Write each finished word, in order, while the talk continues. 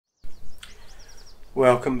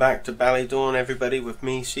Welcome back to Ballydorn, everybody, with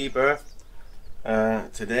me, Seme.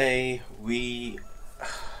 Today we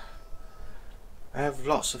have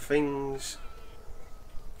lots of things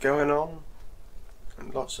going on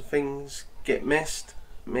and lots of things get missed.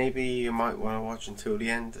 Maybe you might want to watch until the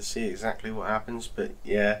end to see exactly what happens, but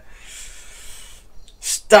yeah,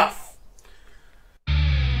 stuff!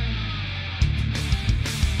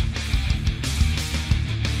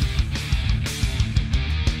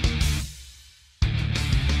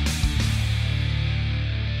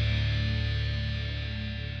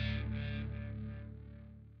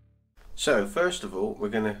 So first of all, we're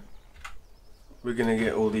gonna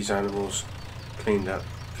get all these animals cleaned up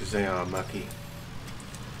because they are mucky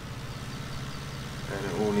and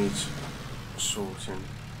it all needs sorting,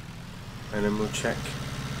 and then we'll check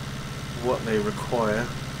what they require,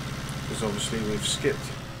 because obviously we've skipped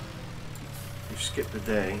the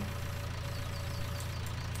day.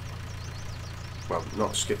 Well,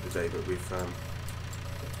 not skipped the day, but we've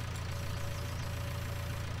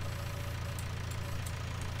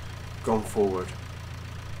gone forward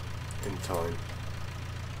in time.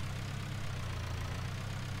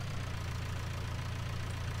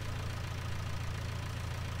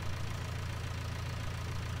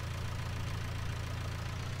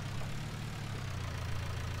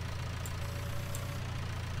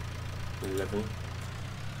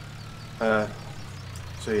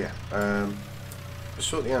 So yeah, we'll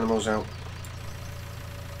sort the animals out,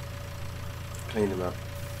 clean them up,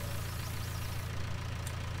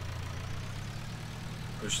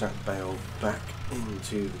 push that bale back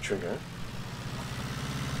into the trigger.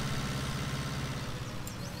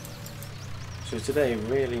 So today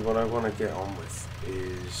really what I want to get on with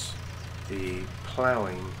is the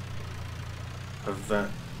ploughing of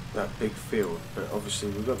that big field, but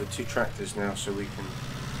obviously we've got the two tractors now, so we can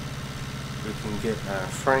get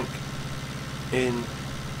Frank in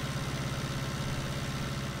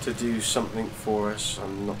to do something for us.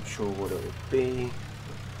 I'm not sure what it would be,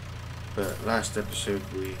 but last episode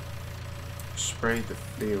we sprayed the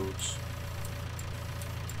fields.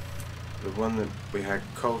 The one that we had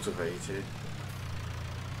cultivated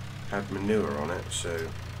had manure on it, so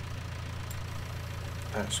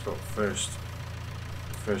that's got first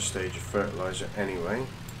stage of fertilizer anyway.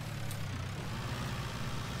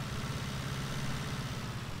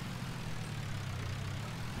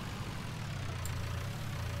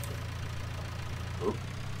 Oh,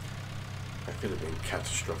 that could have been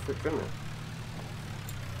catastrophic, couldn't it?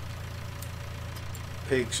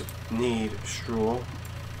 Pigs need straw.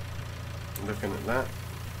 Looking at that.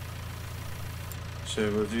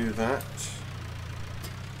 So we'll do that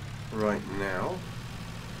right now.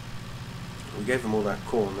 We gave them all that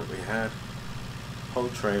corn that we had, whole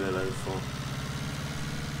trailer load full,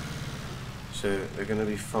 so they're going to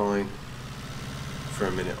be fine for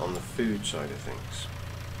a minute on the food side of things.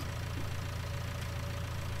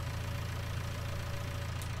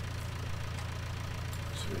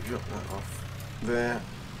 So we drop that off there.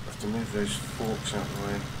 Have to move those forks out of the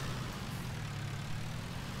way.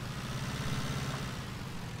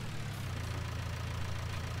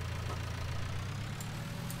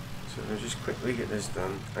 So we'll just quickly get this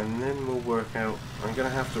done, and then we'll work out. I'm going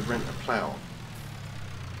to have to rent a plough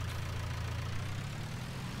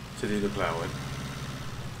to do the ploughing,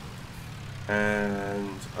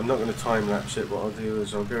 and I'm not going to time lapse it. What I'll do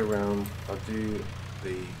is I'll go around, I'll do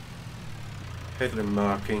the headland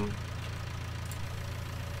marking,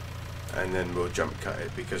 and then we'll jump cut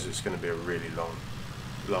it, because it's going to be a really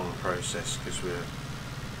long process, because we're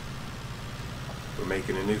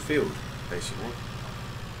making a new field basically.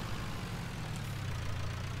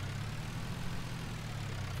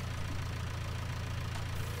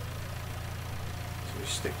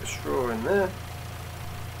 Stick the straw in there,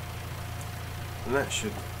 and that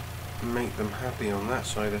should make them happy on that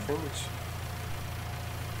side of things.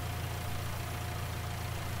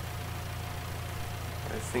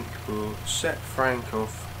 I think we'll set Frank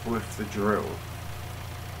off with the drill,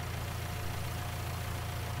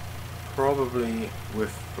 probably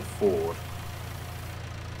with the Ford.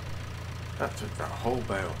 That took that whole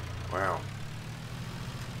bale. Wow.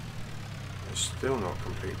 It's still not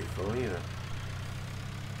completely full either.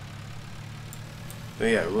 So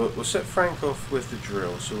yeah, we'll set Frank off with the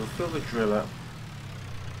drill. So we'll fill the drill up,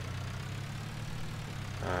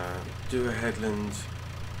 do a headland,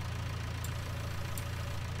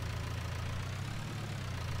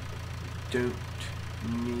 don't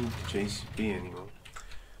need JCB anymore.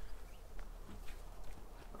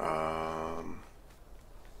 I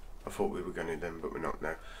thought we were going to then, but we're not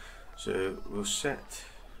now. So we'll set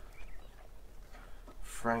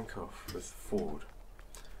Frank off with Ford.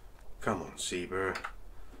 Come on, Seaburr.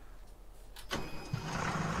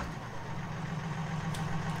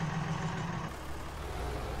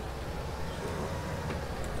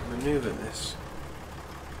 Maneuver this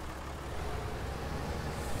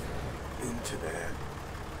into there,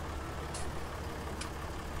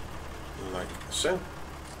 like so.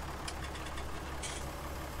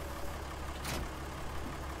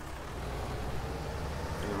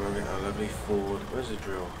 And then we'll get our lovely Ford. Where's the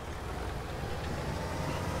drill?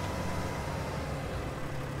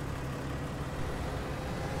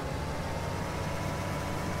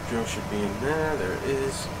 Drill should be in there. There it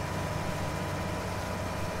is.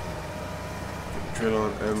 Drill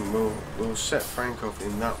on, and we'll set Frank off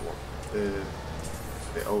in that one,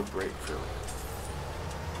 the old grape field,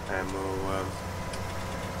 and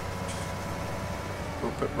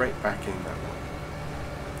we'll put right back in that one.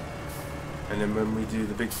 And then when we do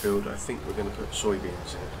the big field, I think we're going to put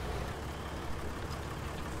soybeans in,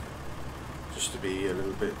 just to be a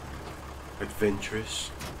little bit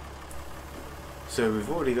adventurous. So we've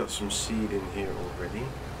already got some seed in here already.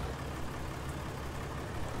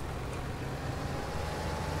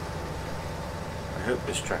 I hope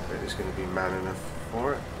this track bed is going to be man enough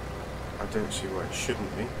for it. I don't see why it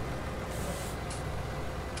shouldn't be.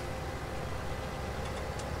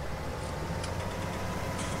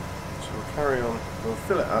 So we'll carry on, we'll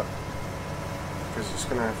fill it up, because it's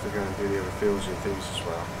going to have to go and do the other fields and things as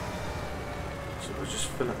well. So we'll just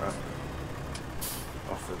fill it up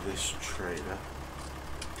off of this trailer.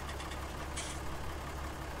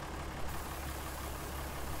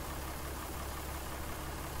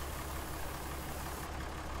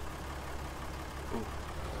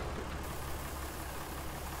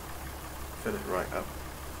 Fill it right up.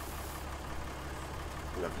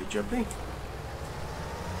 Lovely jubbly.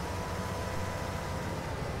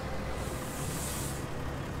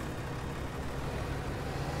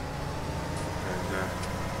 And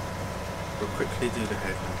we'll quickly do the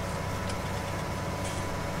headland.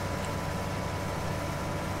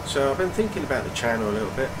 So I've been thinking about the channel a little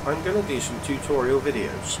bit. I'm going to do some tutorial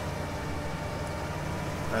videos.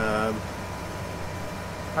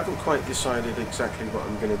 I haven't quite decided exactly what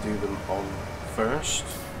I'm going to do them on first,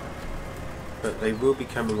 but they will be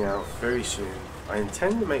coming out very soon. I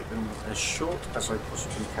intend to make them as short as I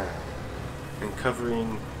possibly can and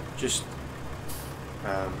covering just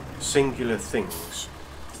singular things.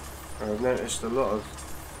 I've noticed a lot of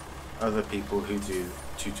other people who do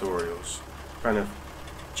tutorials kind of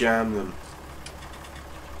jam them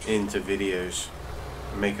into videos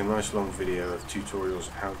and make a nice long video of tutorials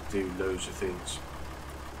of how to do loads of things.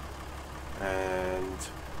 And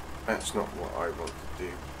that's not what I want to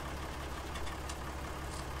do.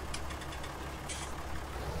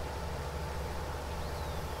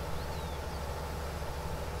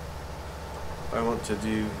 I want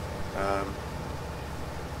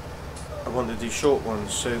to do short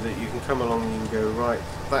ones so that you can come along and you can go, right,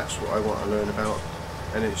 that's what I want to learn about,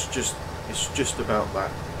 and it's just about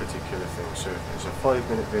that particular thing. So if it's a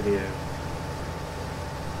 5-minute video,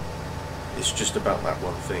 it's just about that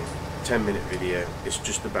one thing. 10-minute video, it's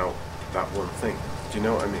just about that one thing. Do you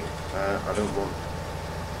know what I mean? I don't want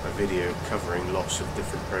a video covering lots of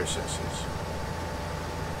different processes.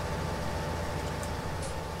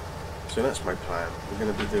 So that's my plan. We're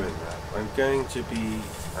going to be doing that. I'm going to be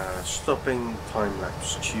stopping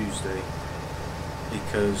time-lapse Tuesday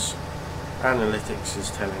because analytics is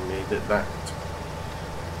telling me that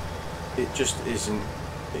it just isn't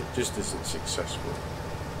successful.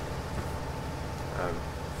 And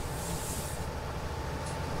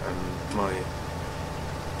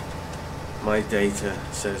my data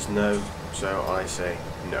says no, so I say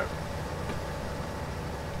no.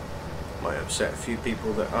 Might upset a few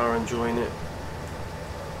people that are enjoying it,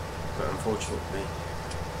 but unfortunately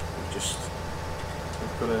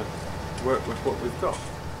we've got to work with what we've got.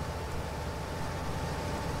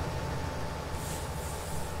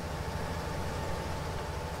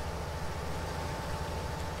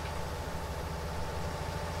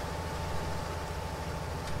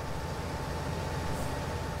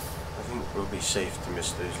 I think we'll be safe to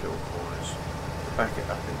miss those little corners. We'll back it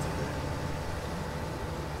up into there.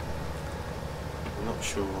 I'm not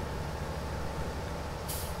sure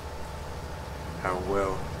how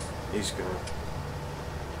well he's going to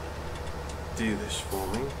do this for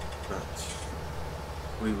me, but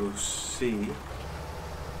we will see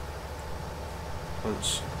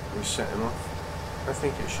once we set him off. I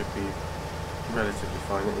think it should be relatively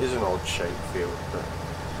fine. It is an odd shaped field, but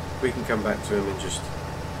we can come back to him and just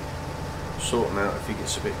sort him out if he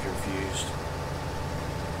gets a bit confused.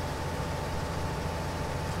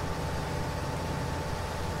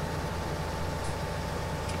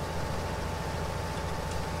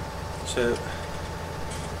 So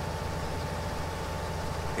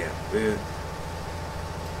yeah, we'll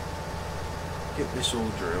get this all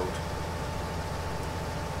drilled,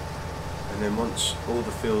 and then once all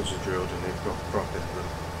the fields are drilled and they've got crop in them,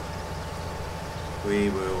 we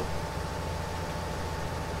will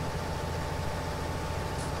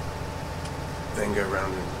then go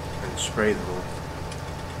around and spray them all.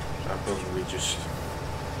 I'll probably just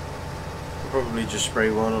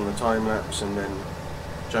spray one on the time lapse and then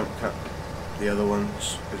jump cut the other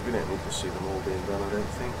ones, because we don't need to see them all being done, I don't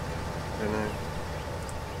think. I don't know.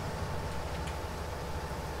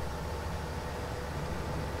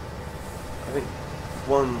 I think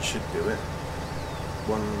one should do it,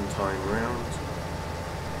 one time round.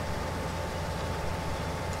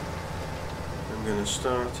 I'm going to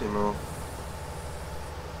start him off,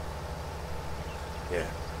 yeah,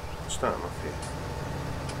 start him off here.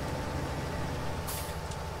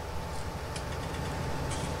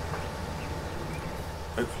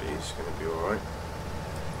 Hopefully it's going to be alright.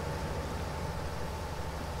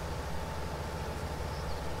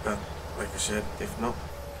 But, like I said, if not,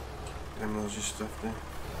 then we'll just have to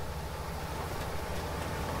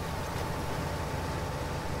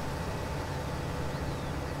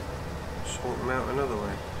sort them out another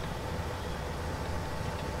way.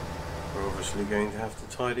 We're obviously going to have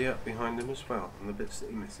to tidy up behind him as well, and the bits that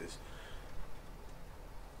he misses.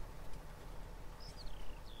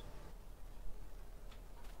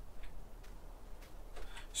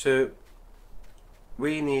 So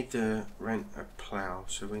we need to rent a plough,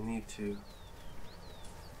 so we need to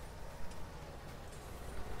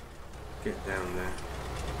get down there.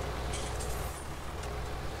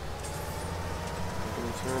 I'm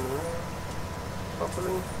going to turn around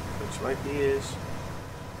properly. Looks like he is.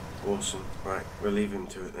 Awesome. Right, we'll leave him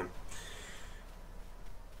to it then.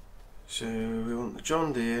 So we want the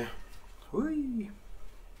John Deere. Whee!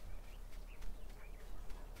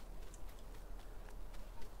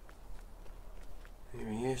 Here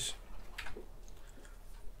he is.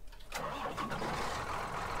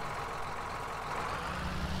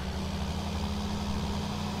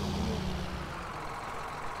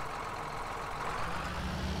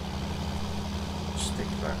 Stick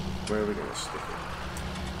that. Where are we going to stick it?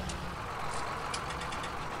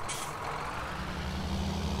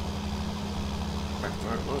 Back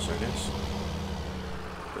where it was, I guess.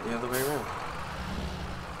 But the other way around.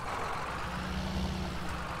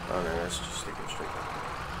 Oh no, let's just stick it straight back.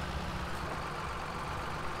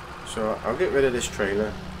 So I'll get rid of this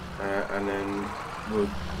trailer and then we'll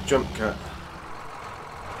jump cut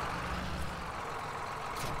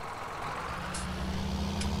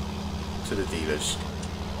to the dealers.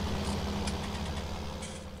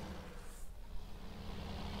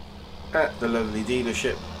 At the lovely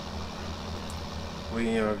dealership,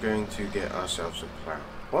 we are going to get ourselves a plough.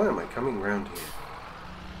 Why am I coming round here?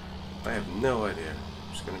 I have no idea.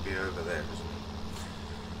 It's going to be over there, isn't it?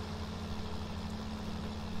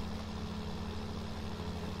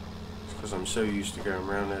 It's because I'm so used to going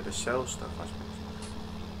around there to sell stuff, I suppose.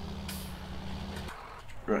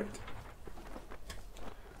 Right.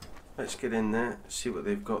 Let's get in there, see what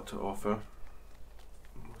they've got to offer.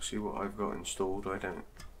 We'll see what I've got installed. I don't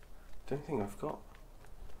think I've got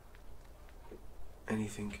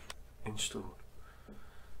anything installed.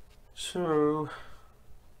 So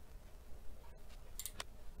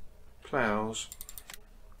ploughs,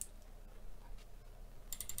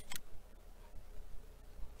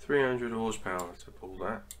 300 horsepower to pull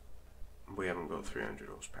that. We haven't got 300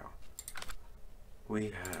 horsepower.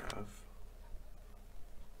 We have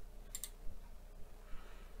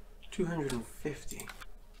 250.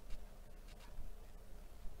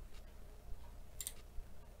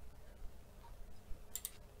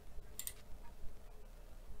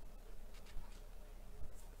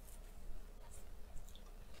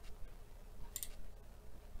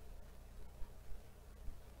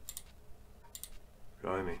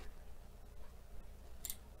 Blimey.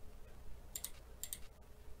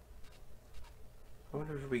 I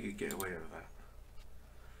wonder if we could get away with that.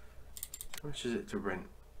 How much is it to rent?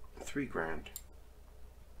 3 grand.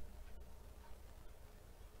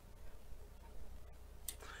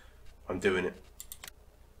 I'm doing it.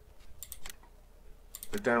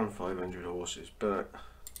 We're down 500 horses, but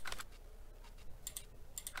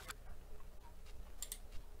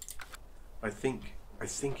I think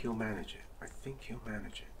he'll manage it. I think he'll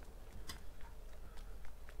manage it.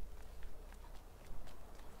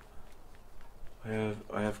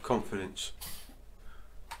 I have confidence.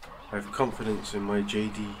 I have confidence in my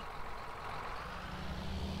JD.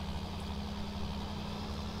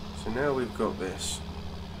 So now we've got this.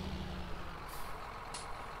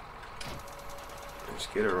 Let's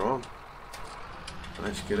get her on.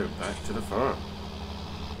 let's get it back to the farm.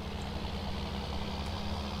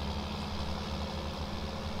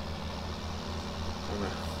 Have a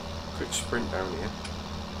quick sprint down here.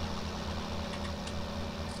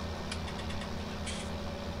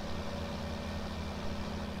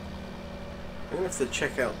 I'm going to have to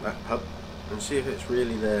check out that hub and see if it's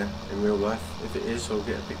really there in real life. If it is, I'll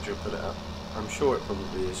get a picture and put it up. I'm sure it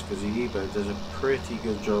probably is, because Oyeebo does a pretty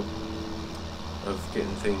good job of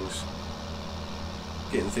getting things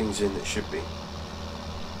in that should be.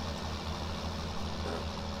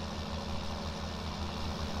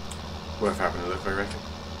 Worth having a look, I reckon.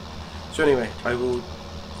 So anyway, I will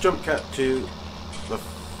jump cut to the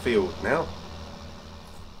field now.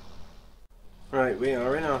 Right, we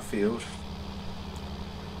are in our field.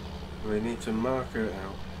 We need to mark it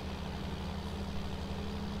out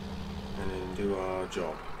and then do our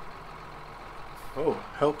job. Oh,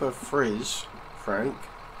 helper Frank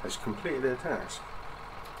has completed their task.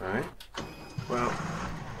 Right. Well,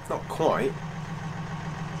 not quite,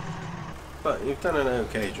 but you've done an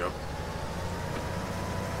okay job.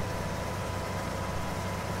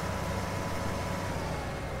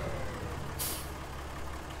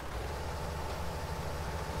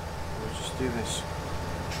 We'll just do this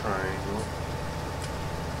triangle.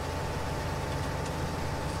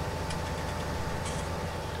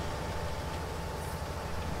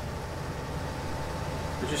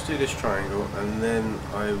 We'll just do this triangle and then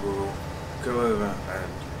I will go over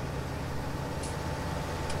and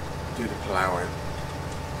do the ploughing.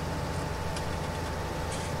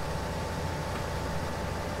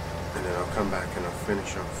 And then I'll come back and I'll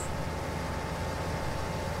finish off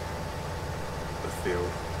the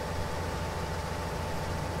field.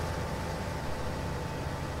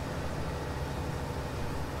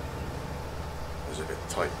 It was a bit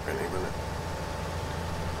tight, really, wasn't it?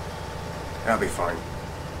 That'll be fine.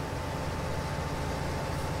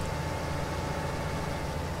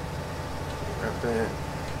 That bit,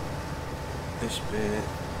 this bit.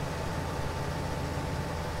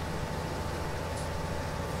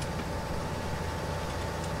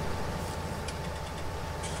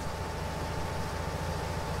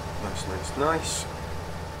 Nice, nice, nice.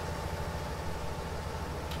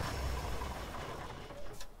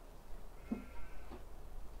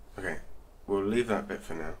 Okay, we'll leave that bit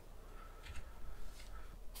for now,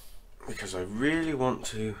 because I really want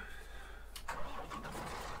to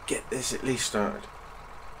get this at least started.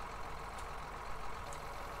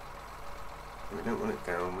 We don't want it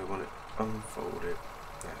down, we want it unfolded.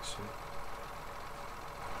 That's it.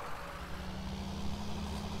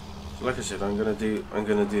 So like I said, I'm gonna do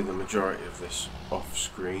the majority of this off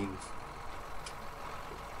screen.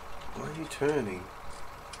 Why are you turning?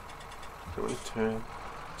 Don't want to turn.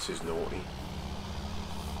 This is naughty.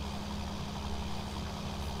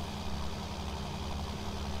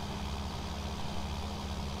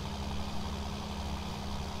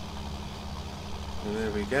 And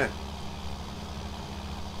there we go.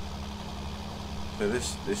 So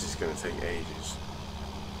this is going to take ages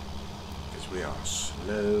because we are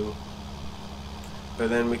slow. But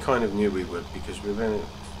then we kind of knew we would, because we're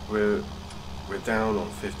down on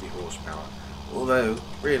 50 horsepower. Although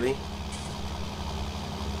really,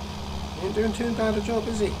 he ain't doing too bad a job,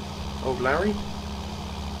 is he, old Larry?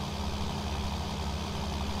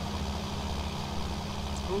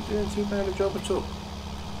 He ain't doing too bad a job at all.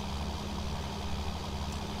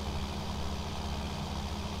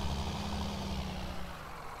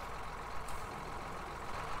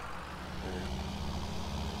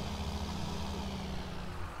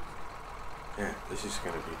 Yeah, this is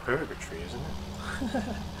going to be purgatory, isn't it?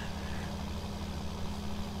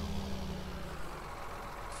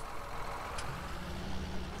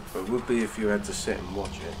 But it would be if you had to sit and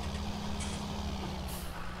watch it.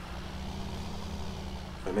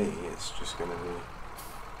 For me, it's just going to be...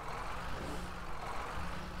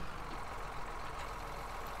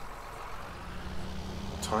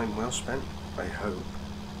 time well spent, I hope.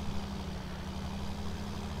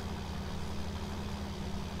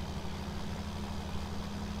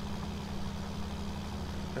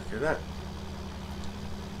 Look at that.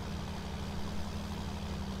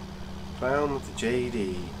 Clown with the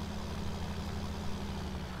JD.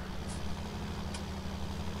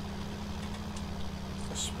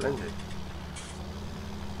 That's splendid.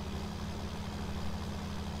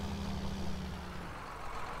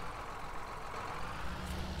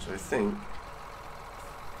 So I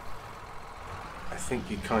think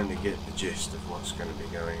you kind of get the gist of what's going to be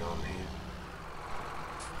going on here.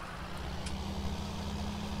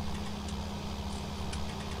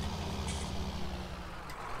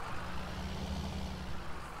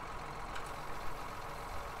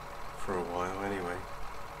 For a while anyway.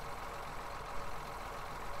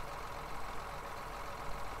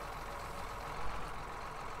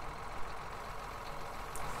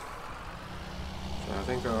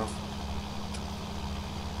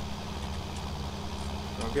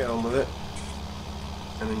 I'll get on with it,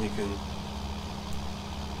 and then you can,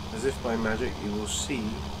 as if by magic, you will see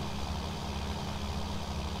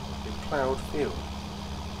a ploughed field.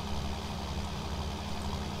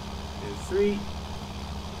 In 3,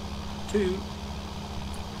 2,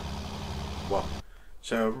 1.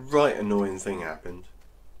 So a right annoying thing happened.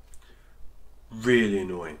 Really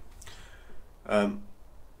annoying.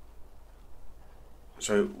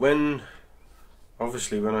 So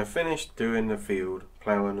obviously when I finished doing the field,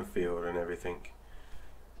 ploughing the field and everything,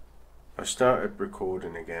 I started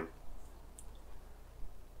recording again.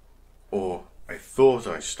 Or I thought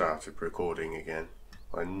I started recording again.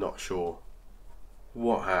 I'm not sure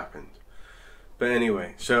what happened. But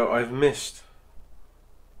anyway, so I've missed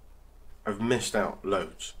out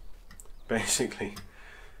loads. Basically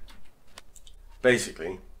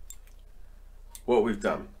what we've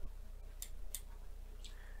done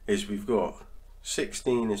is we've got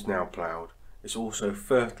 16 is now ploughed. It's also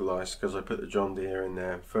fertilised because I put the John Deere in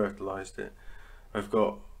there and fertilised it. I've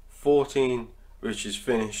got 14 which is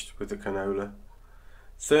finished with the canola.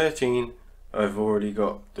 13 I've already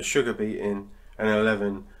got the sugar beet in, and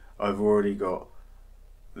 11 I've already got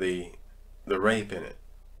the rape in it,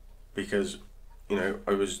 because you know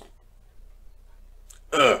I was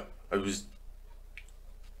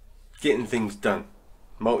getting things done,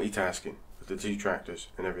 multitasking with the 2 tractors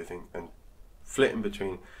and everything, and flitting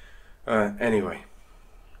between. Anyway,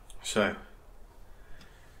 so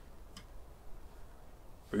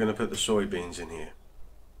we're going to put the soybeans in here.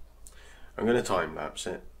 I'm going to time lapse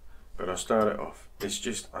it, but I'll start it off.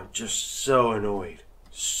 I'm just so annoyed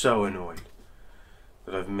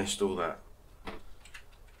that I've missed all that.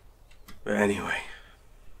 But anyway,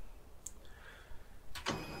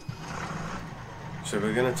 so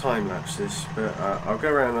we're going to time lapse this, but I'll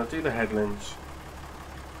go around, I'll do the headlands,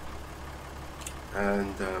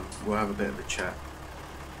 and we'll have a bit of a chat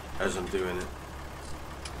as I'm doing it.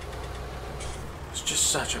 It's just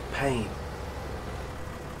such a pain.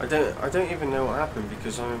 I don't even know what happened,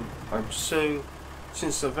 because I'm so,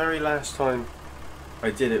 since the very last time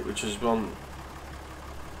I did it, which was on,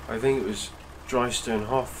 I think it was Drystone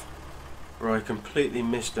Hoff, where I completely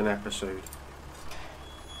missed an episode,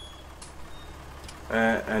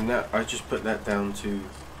 and that I just put that down to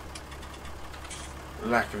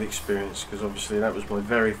lack of experience, because obviously that was my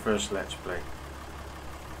very first Let's Play.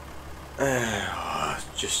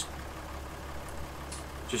 Just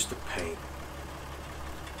a pain.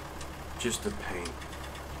 Just a pain.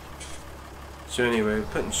 So anyway, we're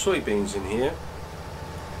putting soybeans in here.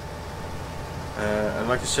 And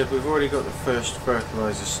like I said, we've already got the first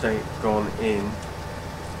fertiliser state gone in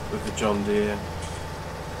with the John Deere.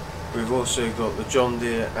 We've also got the John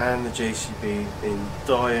Deere and the JCB in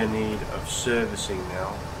dire need of servicing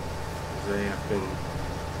now. They have been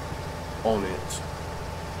on it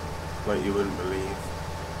like you wouldn't believe.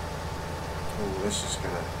 Oh, this is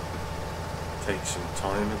going to take some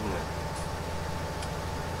time, isn't it?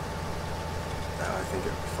 I think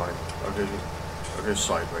it'll be fine. I'll go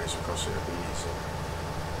sideways across it, it'll be easy.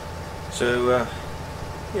 So,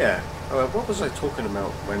 yeah. What was I talking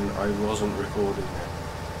about when I wasn't recording there?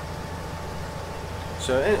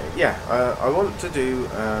 So, yeah, I want to do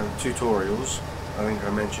tutorials. I think I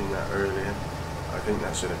mentioned that earlier. I think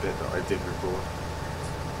that's in a bit that I did record.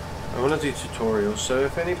 I want to do tutorials, so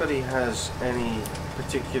if anybody has any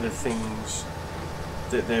particular things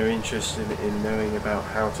that they're interested in knowing about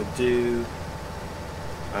how to do,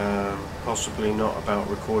 possibly not about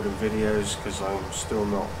recording videos, because I'm still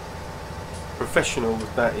not professional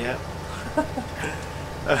with that yet.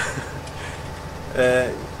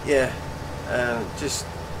 Yeah, just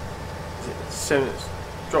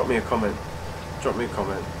drop me a comment.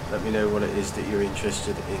 Let me know what it is that you're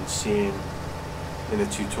interested in seeing in a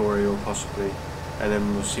tutorial, possibly, and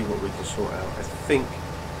then we'll see what we can sort out. I think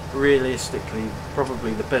realistically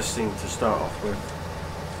probably the best thing to start off with,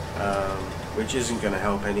 which isn't going to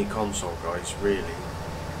help any console guys really,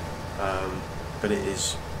 but it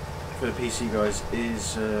is for the PC guys,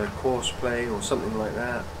 is course play or something like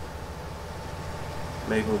that.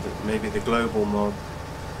 Maybe the global mod,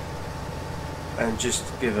 and just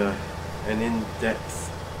give an in-depth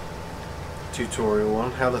tutorial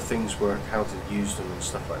on how the things work, how to use them and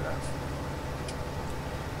stuff like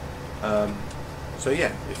that. So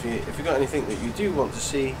yeah, if you got anything that you do want to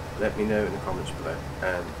see, let me know in the comments below,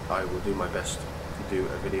 and I will do my best to do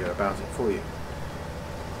a video about it for you.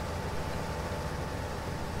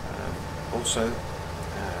 Also,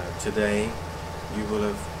 today you will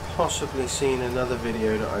have possibly seen another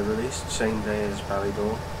video that I released same day as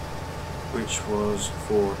Ballydorn, which was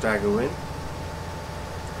for Daggerwin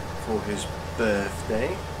for his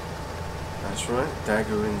birthday. That's right,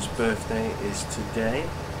 Daggerin's birthday is today,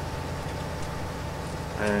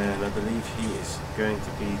 and I believe he is going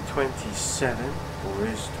to be 27, or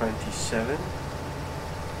is 27.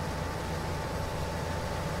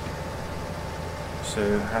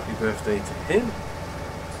 So happy birthday to him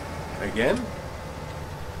again.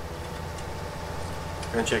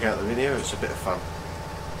 Go and check out the video, it's a bit of fun.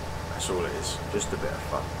 That's all it is, just a bit of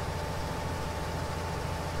fun.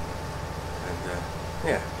 And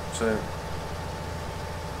yeah, so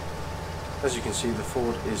as you can see, the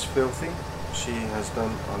Ford is filthy. She has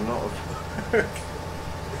done a lot of work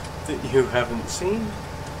that you haven't seen.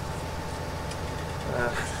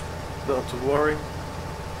 Not to worry.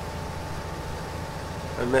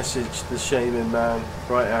 I messaged the Seme man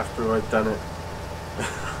right after I'd done it.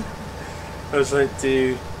 I was like,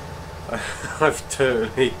 dude, I've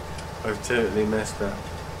totally messed up.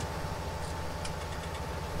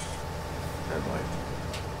 Never mind.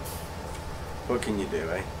 What can you do,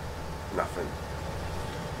 eh? Nothing.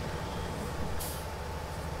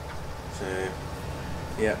 So,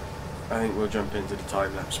 yeah, I think we'll jump into the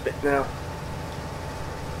time-lapse bit now.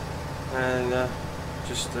 And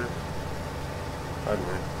just, I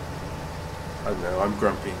don't know, I'm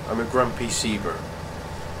grumpy. I'm a grumpy seabird.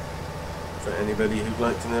 For anybody who'd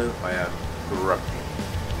like to know, I am grumpy.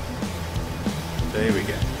 There we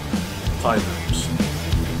go. Time-lapse.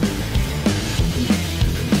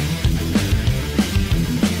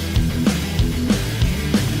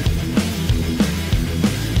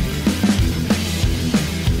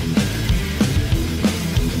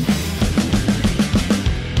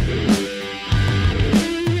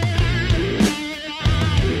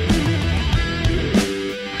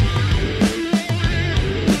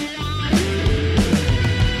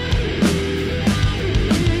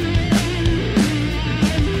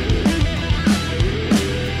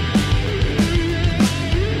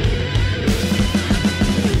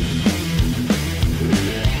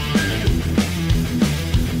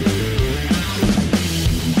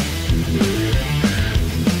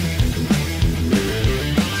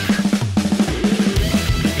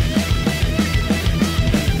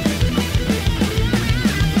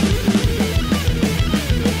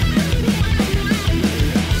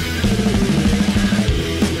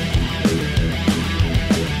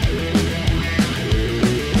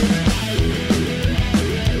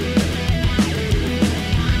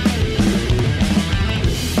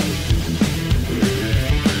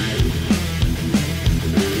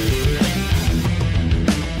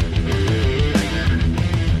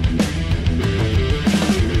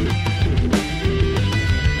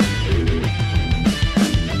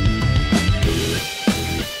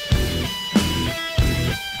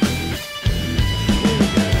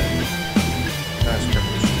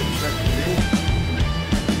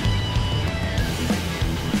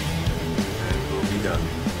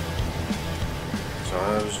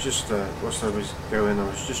 Whilst I was going, I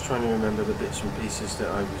was just trying to remember the bits and pieces that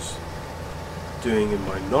I was doing in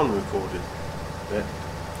my non-recorded bit.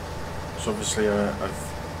 So obviously I've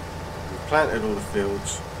planted all the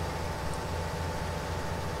fields.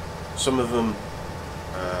 Some of them,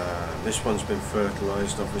 this one's been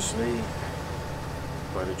fertilised obviously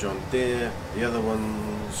by the John Deere. The other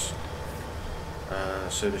ones,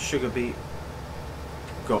 so the sugar beet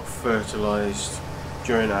got fertilised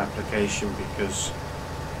during application because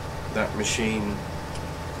that machine,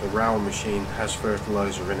 the Rau machine, has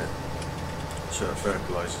fertilizer in it, so it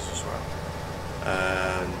fertilizes as well,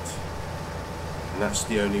 and that's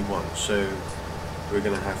the only one. So we're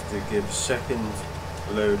going to have to give a second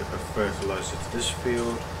load of fertilizer to this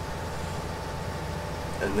field,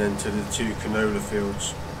 and then to the two canola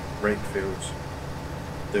fields, rape fields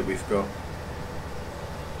that we've got.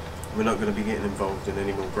 We're not going to be getting involved in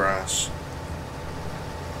any more grass,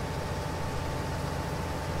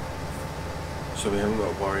 so we haven't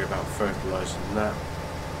got to worry about fertilising that.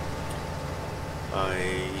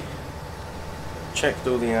 I checked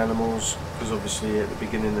all the animals, because obviously at the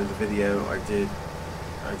beginning of the video I did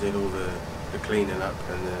all the cleaning up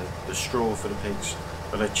and the straw for the pigs,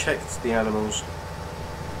 but I checked the animals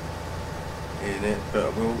in it,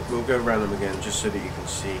 but we'll go around them again just so that you can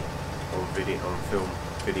see on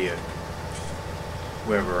video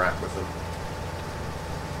where we're at with them.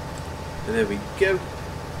 And there we go.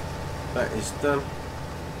 That is done.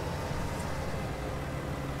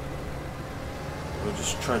 We'll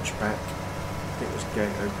just trudge back. Get this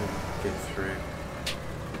gate open, get through.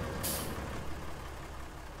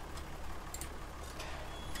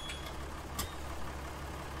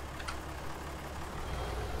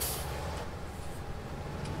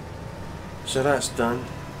 So that's done.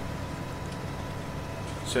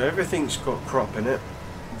 So everything's got crop in it.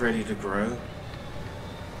 ready to grow.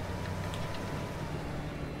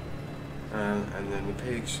 And then the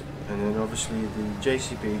pigs, and then obviously the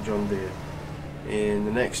JCB John Deere. In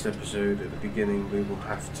the next episode at the beginning we will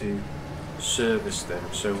have to service them,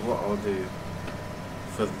 so what I'll do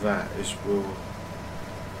for that is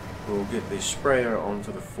we'll get the sprayer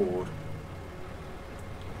onto the Ford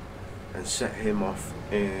and set him off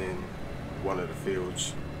in one of the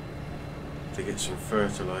fields to get some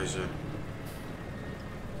fertilizer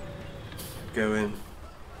going,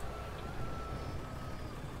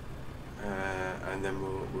 and then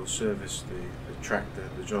we'll service the tractor,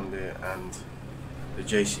 the John Deere and the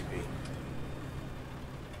JCB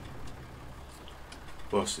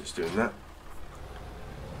whilst it's doing that.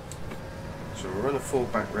 So we'll run a full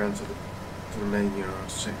back round to the main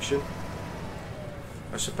yard section.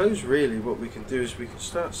 I suppose really what we can do is we can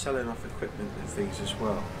start selling off equipment and things as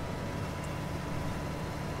well.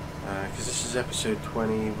 Because this is episode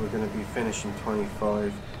 20, we're going to be finishing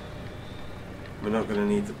 25. We're not going to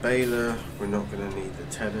need the baler, we're not going to need the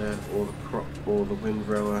tedder or the crop or the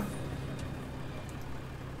windrower.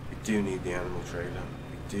 We do need the animal trailer,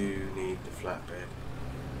 we do need the flatbed.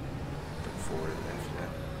 Put Ford in there for now.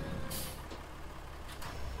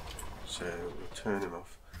 So we'll turn him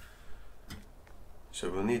off. So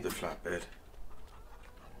we'll need the flatbed.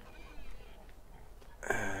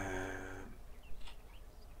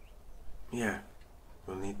 Yeah,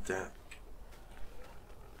 we'll need that.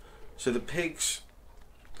 So the pigs,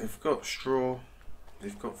 they've got straw,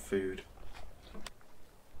 they've got food.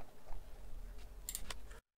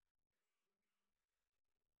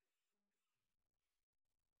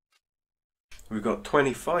 We've got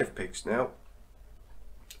 25 pigs now.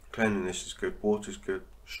 Cleanliness is good, water's good,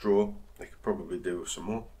 straw, they could probably do with some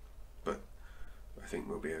more, but I think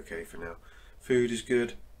we'll be okay for now. Food is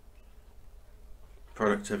good.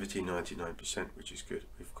 Productivity 99%, which is good.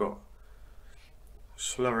 We've got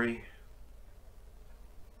slurry,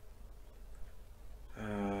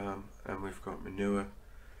 and we've got manure,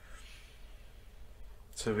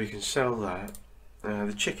 so we can sell that.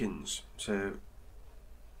 The chickens, so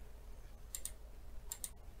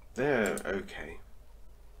they're okay,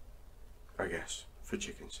 I guess, for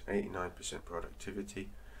chickens. 89% productivity.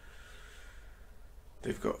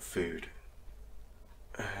 They've got food.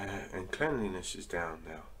 And cleanliness is down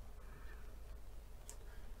now,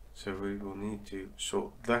 so we will need to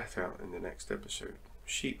sort that out in the next episode.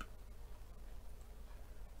 Sheep,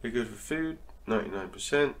 they're good for food,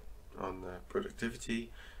 99% on the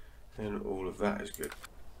productivity, and all of that is good.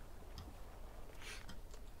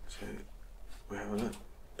 So we have a look.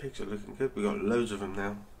 Pigs are looking good. We've got loads of them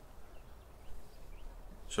now.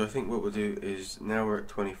 So I think what we'll do is, now we're at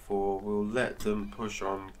 24, we'll let them push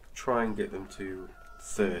on, try and get them to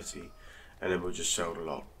 30, and then we'll just sell the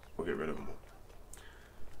lot. We'll get rid of them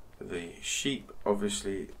all. The sheep,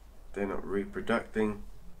 obviously they're not reproducing,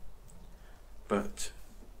 but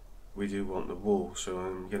we do want the wool, so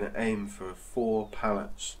I'm going to aim for 4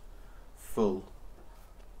 pallets full,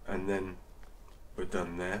 and then we're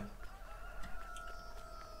done there.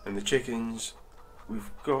 And the chickens, we've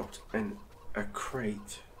got a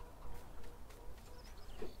crate.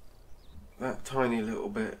 That tiny little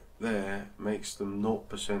bit there makes them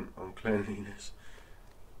 0% on cleanliness.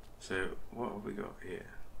 So what have we got here?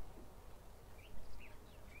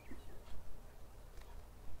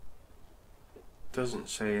 Doesn't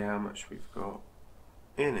say how much we've got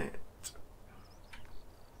in it.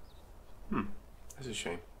 That's a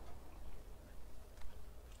shame.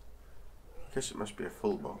 I guess it must be a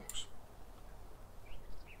full box.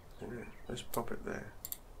 Yeah, let's pop it there.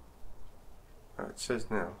 Oh, it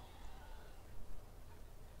says now.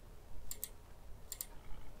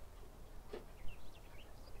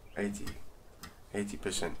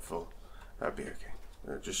 $80% full. That'd be okay.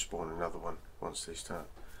 I'll just spawn another one once they start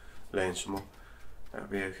laying some more. That'll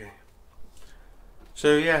be okay.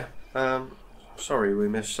 So yeah, sorry we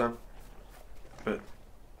missed some, but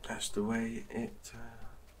that's the way it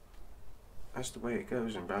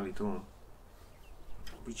goes in Ballydorn.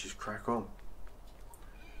 We just crack on.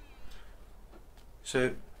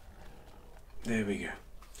 So there we go.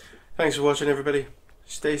 Thanks for watching, everybody.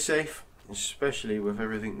 Stay safe, especially with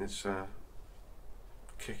everything that's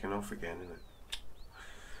kicking off again, isn't it?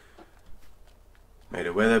 May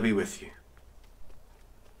the weather be with you.